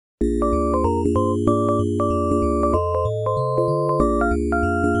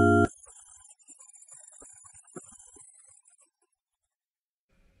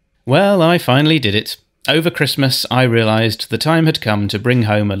Well, I finally did it. Over Christmas, I realised the time had come to bring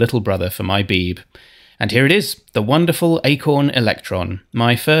home a little brother for my Beeb. And here it is, the wonderful Acorn Electron,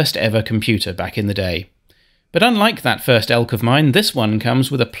 my first ever computer back in the day. But unlike that first Elk of mine, this one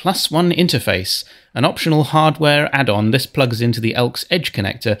comes with a +1 interface, an optional hardware add-on. This plugs into the Elk's Edge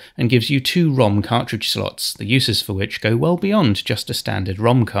connector and gives you 2 ROM cartridge slots, the uses for which go well beyond just a standard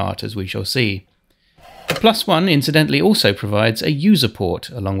ROM cart, as we shall see. The +1 incidentally also provides a user port,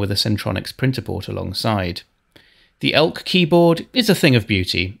 along with a Centronics printer port alongside. The Elk keyboard is a thing of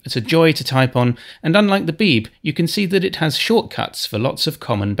beauty. It's a joy to type on, and unlike the Beeb, you can see that it has shortcuts for lots of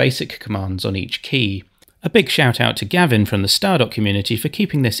common basic commands on each key. A big shout out to Gavin from the Stardot community for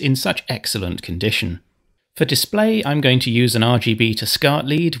keeping this in such excellent condition. For display, I'm going to use an RGB to SCART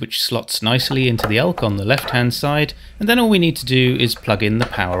lead, which slots nicely into the Elk on the left-hand side, and then all we need to do is plug in the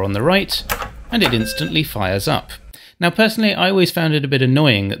power on the right, and it instantly fires up. Now personally, I always found it a bit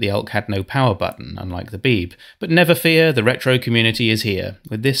annoying that the Elk had no power button, unlike the Beeb, but never fear, the retro community is here.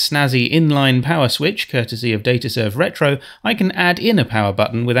 With this snazzy inline power switch, courtesy of DataServe Retro, I can add in a power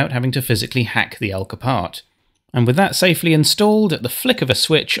button without having to physically hack the Elk apart. And with that safely installed, at the flick of a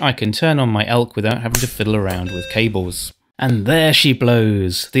switch, I can turn on my Elk without having to fiddle around with cables. And there she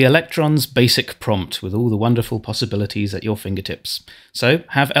blows, the Electron's basic prompt with all the wonderful possibilities at your fingertips. So,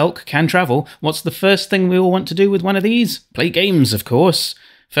 have Elk, can travel. What's the first thing we all want to do with one of these? Play games, of course.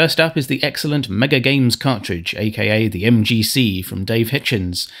 First up is the excellent Mega Games cartridge, aka the MGC from Dave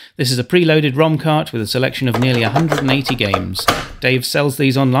Hitchens. This is a preloaded ROM cart with a selection of nearly 180 games. Dave sells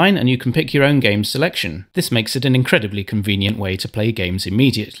these online and you can pick your own game selection. This makes it an incredibly convenient way to play games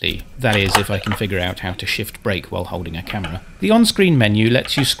immediately. That is, if I can figure out how to shift brake while holding a camera. The on-screen menu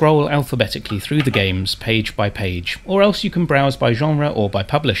lets you scroll alphabetically through the games, page by page, or else you can browse by genre or by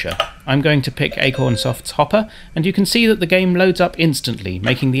publisher. I'm going to pick Acorn Soft's Hopper, and you can see that the game loads up instantly,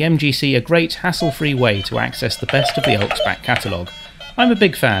 making the MGC a great hassle-free way to access the best of the Elk's back catalogue. I'm a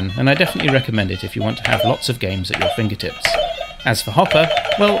big fan, and I definitely recommend it if you want to have lots of games at your fingertips. As for Hopper,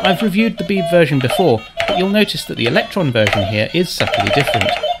 well, I've reviewed the Beeb version before, but you'll notice that the Electron version here is subtly different.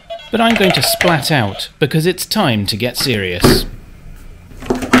 But I'm going to splat out, because it's time to get serious.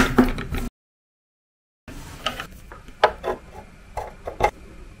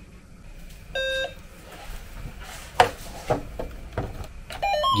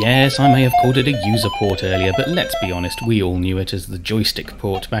 Yes, I may have called it a user port earlier, but let's be honest, we all knew it as the joystick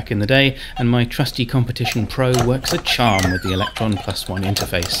port back in the day, and my trusty Competition Pro works a charm with the Electron +1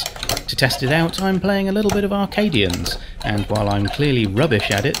 interface. To test it out, I'm playing a little bit of Arcadians, and while I'm clearly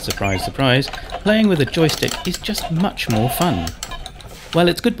rubbish at it, surprise surprise, playing with a joystick is just much more fun. Well,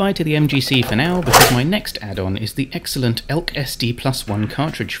 it's goodbye to the MGC for now, because my next add-on is the excellent Elk SD Plus 1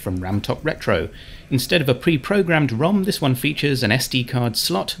 cartridge from Ramtop Retro. Instead of a pre-programmed ROM, this one features an SD card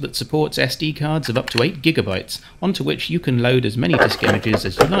slot that supports SD cards of up to 8 GB, onto which you can load as many disk images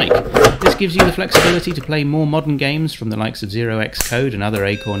as you like. This gives you the flexibility to play more modern games from the likes of Zero X Code and other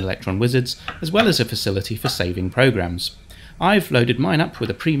Acorn Electron wizards, as well as a facility for saving programs. I've loaded mine up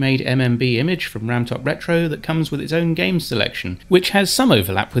with a pre-made MMB image from Ramtop Retro that comes with its own game selection, which has some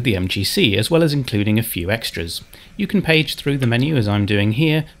overlap with the MGC, as well as including a few extras. You can page through the menu as I'm doing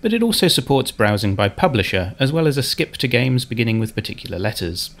here, but it also supports browsing by publisher, as well as a skip to games beginning with particular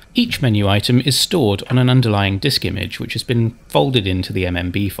letters. Each menu item is stored on an underlying disk image, which has been folded into the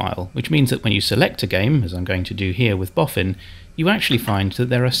MMB file, which means that when you select a game, as I'm going to do here with Boffin, you actually find that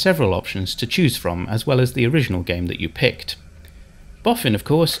there are several options to choose from, as well as the original game that you picked. Boffin, of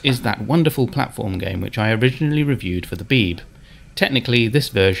course, is that wonderful platform game which I originally reviewed for the Beeb. Technically, this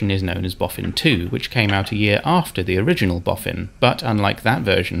version is known as Boffin 2, which came out a year after the original Boffin, but unlike that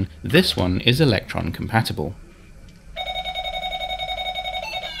version, this one is Electron compatible.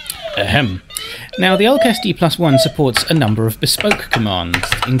 Ahem. Now, the Elk SD Plus 1 supports a number of bespoke commands,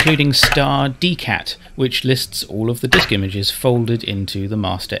 including star-dcat, which lists all of the disk images folded into the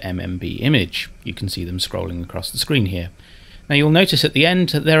master MMB image. You can see them scrolling across the screen here. Now you'll notice at the end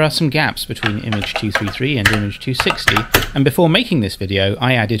that there are some gaps between image 233 and image 260, and before making this video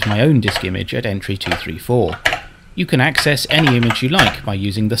I added my own disk image at entry 234. You can access any image you like by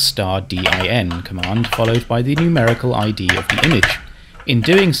using the star-din command followed by the numerical ID of the image. In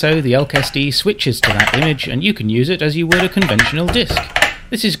doing so, the Elk SD switches to that image and you can use it as you would a conventional disk.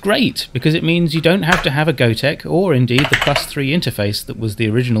 This is great because it means you don't have to have a Gotek or indeed the +3 interface that was the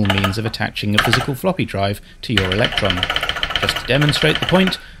original means of attaching a physical floppy drive to your Electron. Just to demonstrate the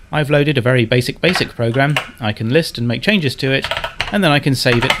point, I've loaded a very basic program. I can list and make changes to it, and then I can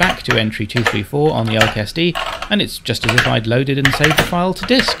save it back to entry 234 on the Elk SD, and it's just as if I'd loaded and saved the file to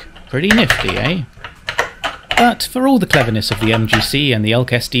disk. Pretty nifty, eh? But for all the cleverness of the MGC and the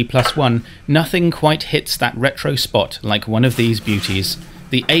Elk SD Plus 1, nothing quite hits that retro spot like one of these beauties,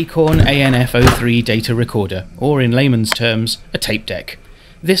 the Acorn ANF03 data recorder, or in layman's terms, a tape deck.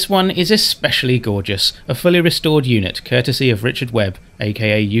 This one is especially gorgeous, a fully restored unit courtesy of Richard Webb,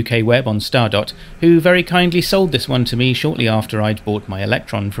 aka ukwebb on Stardot, who very kindly sold this one to me shortly after I'd bought my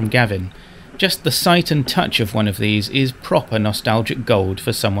Electron from Gavin. Just the sight and touch of one of these is proper nostalgic gold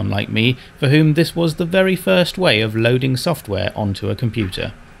for someone like me, for whom this was the very first way of loading software onto a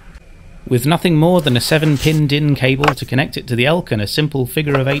computer. With nothing more than a 7-pin DIN cable to connect it to the Elk and a simple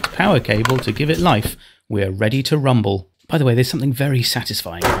figure-of-8 power cable to give it life, we're ready to rumble. By the way, there's something very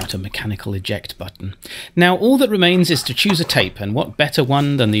satisfying about a mechanical eject button. Now all that remains is to choose a tape, and what better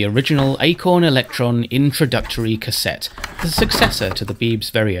one than the original Acorn Electron introductory cassette, the successor to the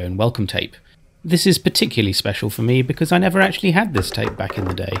Beeb's very own welcome tape. This is particularly special for me because I never actually had this tape back in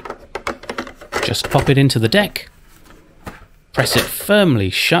the day. Just pop it into the deck, press it firmly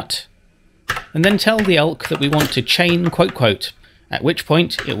shut, and then tell the Elk that we want to chain ... at which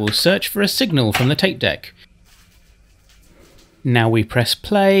point it will search for a signal from the tape deck. Now we press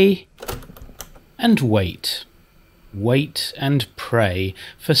play and wait. Wait and pray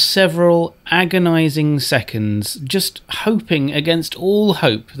for several agonising seconds, just hoping against all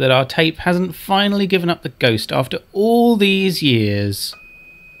hope that our tape hasn't finally given up the ghost after all these years.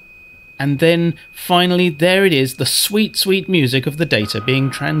 And then, finally, there it is, the sweet, sweet music of the data being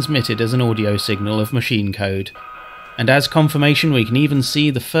transmitted as an audio signal of machine code. And as confirmation, we can even see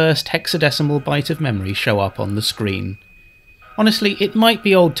the first hexadecimal byte of memory show up on the screen. Honestly, it might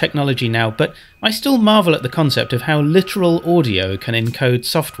be old technology now, but I still marvel at the concept of how literal audio can encode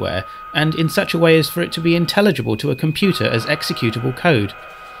software, and in such a way as for it to be intelligible to a computer as executable code.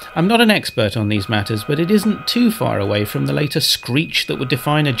 I'm not an expert on these matters, but it isn't too far away from the later screech that would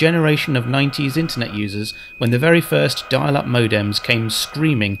define a generation of 90s internet users when the very first dial-up modems came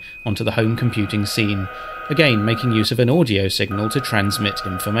screaming onto the home computing scene, again making use of an audio signal to transmit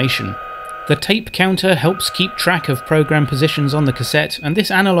information. The tape counter helps keep track of program positions on the cassette, and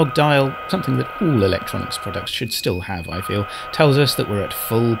this analog dial, something that all electronics products should still have, I feel, tells us that we're at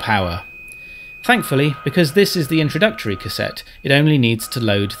full power. Thankfully, because this is the introductory cassette, it only needs to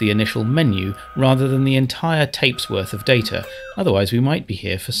load the initial menu rather than the entire tape's worth of data, otherwise we might be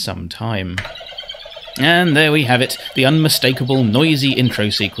here for some time. And there we have it, the unmistakable noisy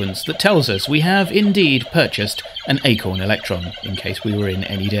intro sequence that tells us we have indeed purchased an Acorn Electron, in case we were in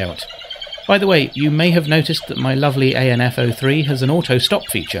any doubt. By the way, you may have noticed that my lovely ANF03 has an auto-stop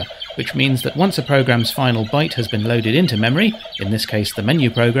feature, which means that once a program's final byte has been loaded into memory, in this case the menu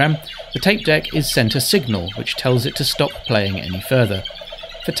program, the tape deck is sent a signal which tells it to stop playing any further.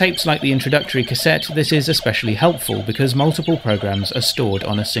 For tapes like the introductory cassette, this is especially helpful because multiple programs are stored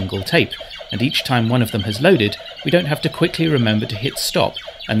on a single tape, and each time one of them has loaded, we don't have to quickly remember to hit stop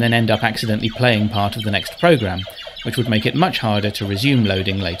and then end up accidentally playing part of the next program, which would make it much harder to resume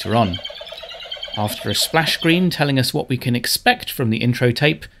loading later on. After a splash screen telling us what we can expect from the intro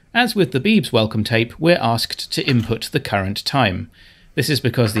tape, as with the Beeb's welcome tape, we're asked to input the current time. This is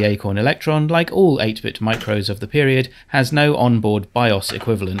because the Acorn Electron, like all 8-bit micros of the period, has no onboard BIOS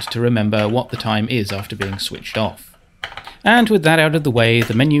equivalent to remember what the time is after being switched off. And with that out of the way,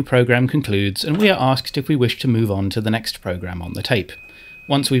 the menu program concludes, and we are asked if we wish to move on to the next program on the tape.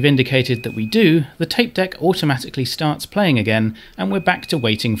 Once we've indicated that we do, the tape deck automatically starts playing again, and we're back to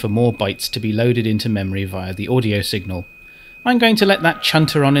waiting for more bytes to be loaded into memory via the audio signal. I'm going to let that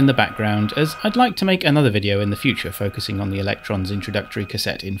chunter on in the background, as I'd like to make another video in the future focusing on the Electron's introductory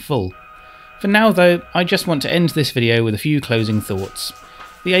cassette in full. For now though, I just want to end this video with a few closing thoughts.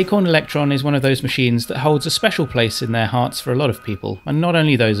 The Acorn Electron is one of those machines that holds a special place in their hearts for a lot of people, and not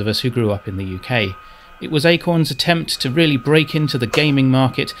only those of us who grew up in the UK. It was Acorn's attempt to really break into the gaming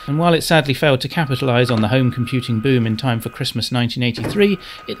market, and while it sadly failed to capitalise on the home computing boom in time for Christmas 1983,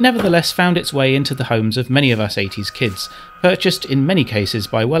 it nevertheless found its way into the homes of many of us 80s kids, purchased in many cases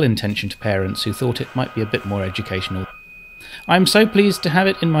by well-intentioned parents who thought it might be a bit more educational. I'm so pleased to have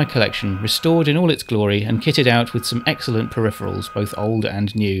it in my collection, restored in all its glory and kitted out with some excellent peripherals, both old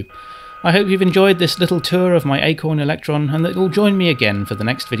and new. I hope you've enjoyed this little tour of my Acorn Electron and that you'll join me again for the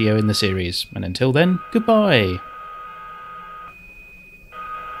next video in the series. And until then, goodbye!